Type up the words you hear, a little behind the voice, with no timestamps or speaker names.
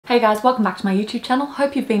Hey guys, welcome back to my YouTube channel.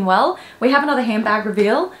 Hope you've been well. We have another handbag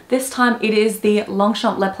reveal. This time it is the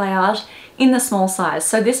Longchamp Le Pliage in the small size.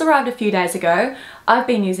 So this arrived a few days ago. I've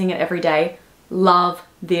been using it every day. Love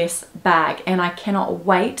this bag and I cannot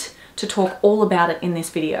wait to talk all about it in this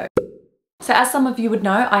video. So as some of you would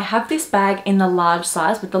know, I have this bag in the large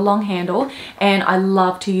size with the long handle and I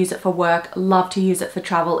love to use it for work, love to use it for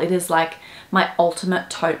travel. It is like my ultimate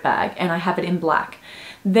tote bag and I have it in black.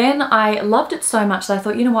 Then I loved it so much that I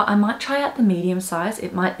thought, you know what, I might try out the medium size.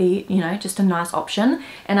 It might be, you know, just a nice option.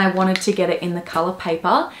 And I wanted to get it in the color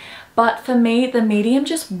paper. But for me, the medium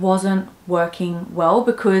just wasn't working well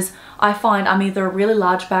because I find I'm either a really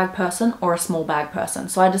large bag person or a small bag person.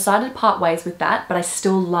 So I decided to part ways with that, but I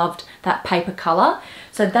still loved that paper color.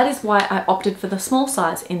 So that is why I opted for the small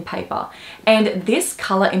size in paper. And this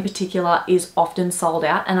color in particular is often sold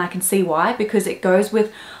out, and I can see why, because it goes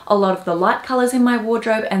with a lot of the light colors in my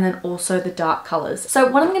wardrobe and then also the dark colors. So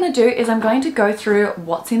what I'm going to do is I'm going to go through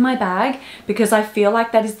what's in my bag because I feel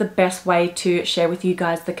like that is the best way to share with you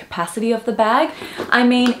guys the capacity of the bag. I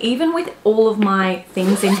mean, even with all of my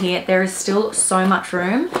things in here, there is still so much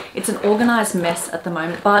room. It's an organized mess at the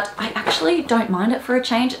moment, but I actually don't mind it for a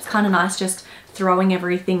change. It's kind of nice just throwing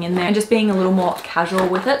everything in there and just being a little more casual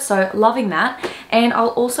with it. So loving that. And I'll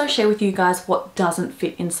also share with you guys what doesn't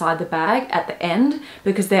fit inside the bag at the end,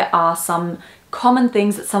 because there are some common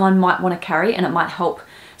things that someone might want to carry and it might help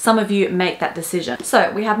some of you make that decision.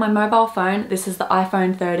 So we have my mobile phone. This is the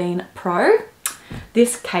iPhone 13 Pro.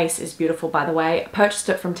 This case is beautiful, by the way. I purchased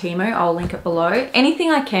it from Temu. I'll link it below. Anything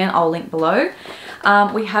I can, I'll link below.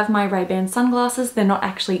 We have my Ray-Ban sunglasses. They're not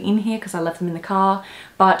actually in here because I left them in the car,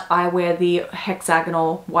 but I wear the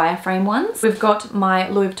hexagonal wireframe ones. We've got my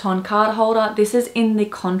Louis Vuitton card holder. This is in the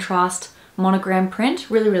contrast monogram print.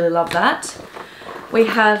 Really, really love that. We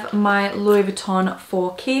have my Louis Vuitton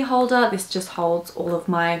 4 key holder. This just holds all of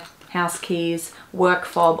my house keys, work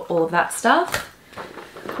fob, all of that stuff.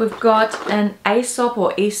 We've got an Aesop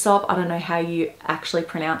or Aesop, I don't know how you actually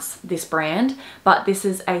pronounce this brand, but this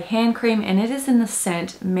is a hand cream and it is in the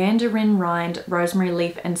scent Mandarin Rind, Rosemary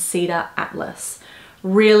Leaf and Cedar Atlas.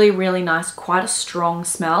 Really, really nice, quite a strong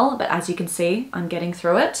smell, but as you can see, I'm getting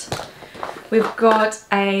through it. We've got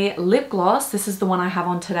a lip gloss. This is the one I have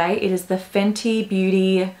on today. It is the Fenty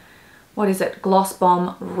Beauty, what is it? Gloss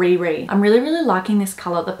Bomb Riri. I'm really, really liking this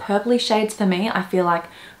color. The purpley shades for me, I feel like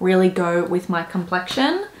really go with my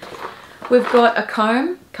complexion. We've got a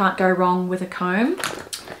comb. Can't go wrong with a comb.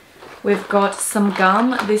 We've got some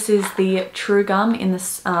gum. This is the True Gum in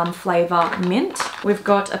this flavor mint. We've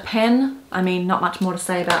got a pen. I mean, not much more to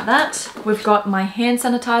say about that. We've got my hand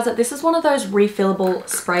sanitizer. This is one of those refillable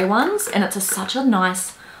spray ones, and it's such a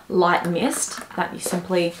nice light mist that you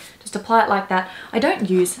simply just apply it like that. I don't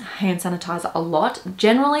use hand sanitizer a lot,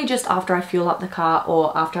 generally just after I fuel up the car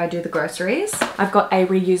or after I do the groceries. I've got a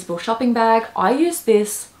reusable shopping bag. I use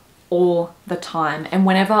this all the time, and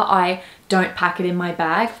whenever I don't pack it in my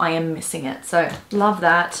bag, I am missing it. So love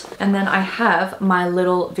that. And then I have my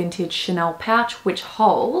little vintage Chanel pouch, which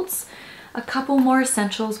holds a couple more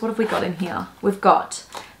essentials. What have we got in here? We've got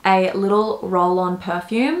a little roll-on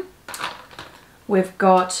perfume. We've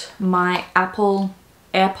got my Apple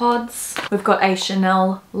AirPods. We've got a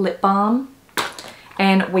Chanel lip balm.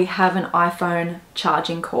 And we have an iPhone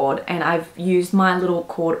charging cord, and I've used my little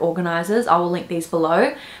cord organizers. I will link these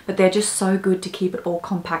below, but they're just so good to keep it all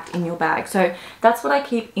compact in your bag. So that's what I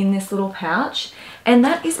keep in this little pouch, and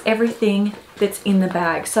that is everything that's in the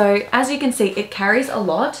bag. So as you can see, it carries a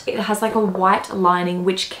lot. It has like a white lining,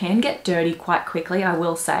 which can get dirty quite quickly, I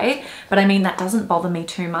will say, but I mean, that doesn't bother me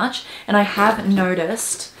too much. And I have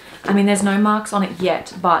noticed, I mean, there's no marks on it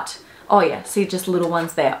yet, but oh yeah, see just little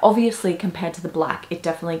ones there. Obviously compared to the black, it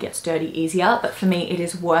definitely gets dirty easier, but for me it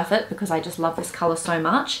is worth it because I just love this color so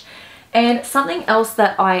much. And something else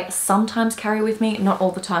that I sometimes carry with me, not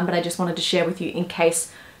all the time, but I just wanted to share with you in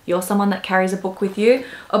case you're someone that carries a book with you.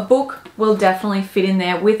 A book will definitely fit in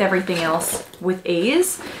there with everything else with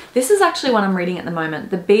ease. This is actually what I'm reading at the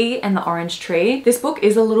moment, The Bee and the Orange Tree. This book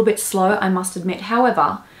is a little bit slow, I must admit.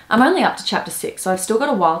 However, I'm only up to chapter 6, so I've still got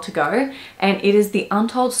a while to go, and it is the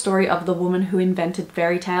untold story of the woman who invented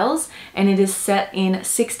fairy tales, and it is set in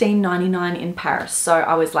 1699 in Paris. So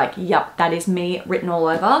I was like, yup, that is me written all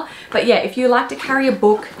over. But yeah, if you like to carry a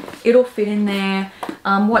book, it'll fit in there.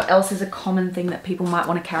 What else is a common thing that people might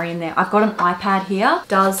want to carry in there? I've got an iPad here.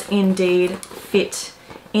 Does indeed fit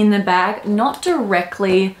in the bag, not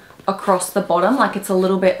directly across the bottom, like it's a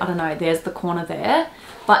little bit, I don't know, there's the corner there.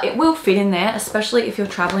 But it will fit in there, especially if you're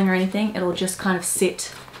traveling or anything. It'll just kind of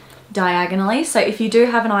sit diagonally. So if you do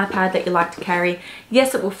have an iPad that you like to carry,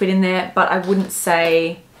 yes, it will fit in there, but I wouldn't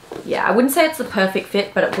say yeah, I wouldn't say it's the perfect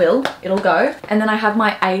fit, but it'll go. And then I have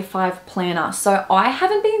my A5 planner. So I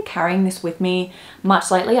haven't been carrying this with me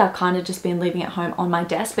much lately. I've kind of just been leaving it home on my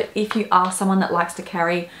desk. But if you are someone that likes to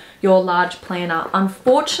carry your large planner,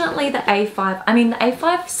 unfortunately the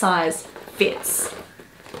A5 size fits,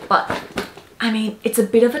 but I mean, it's a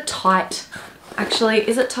bit of a tight, actually,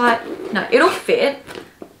 is it tight? No, it'll fit,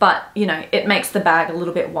 but you know, it makes the bag a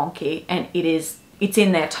little bit wonky, and it's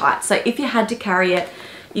in there tight. So if you had to carry it,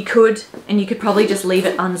 you could, and you could probably just leave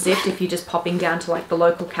it unzipped if you're just popping down to like the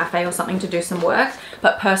local cafe or something to do some work.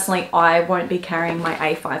 But personally, I won't be carrying my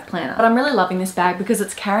A5 planner. But I'm really loving this bag because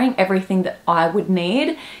it's carrying everything that I would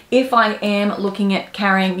need. If I am looking at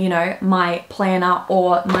carrying, you know, my planner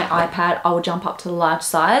or my iPad, I will jump up to the large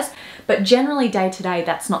size. But generally day to day,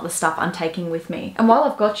 that's not the stuff I'm taking with me. And while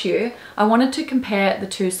I've got you, I wanted to compare the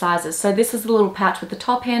two sizes. So this is the little pouch with the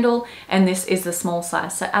top handle, and this is the small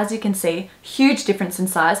size. So as you can see, huge difference in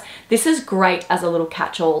size. This is great as a little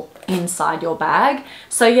catch-all inside your bag.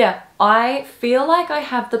 So yeah, I feel like I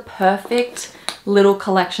have the perfect little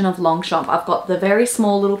collection of Longchamp. I've got the very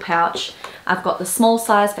small little pouch, I've got the small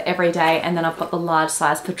size for every day, and then I've got the large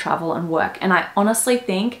size for travel and work. And I honestly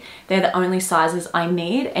think they're the only sizes I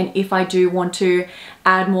need. And if I do want to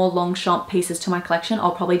add more Longchamp pieces to my collection,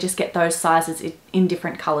 I'll probably just get those sizes in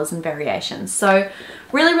different colors and variations. So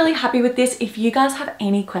really, really happy with this. If you guys have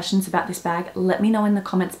any questions about this bag, let me know in the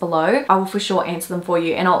comments below. I will for sure answer them for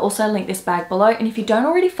you. And I'll also link this bag below. And if you don't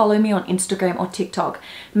already follow me on Instagram or TikTok,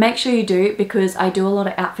 make sure you do, because I do a lot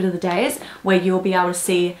of outfit of the days where you'll be able to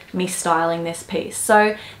see me styling this piece.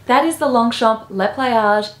 So that is the Longchamp Le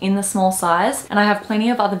Pliage in the small size. And I have plenty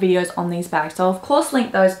of other videos on these bags. So I'll of course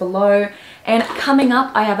link those below. And coming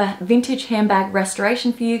up, I have a vintage handbag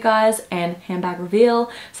restoration for you guys and handbag reveal.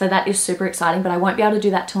 So that is super exciting, but I won't be able to do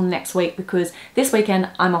that till next week because this weekend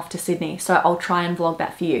I'm off to Sydney. So I'll try and vlog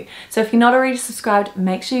that for you. So if you're not already subscribed,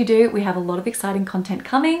 make sure you do. We have a lot of exciting content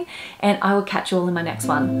coming, and I will catch you all in my next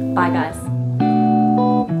one. Bye guys.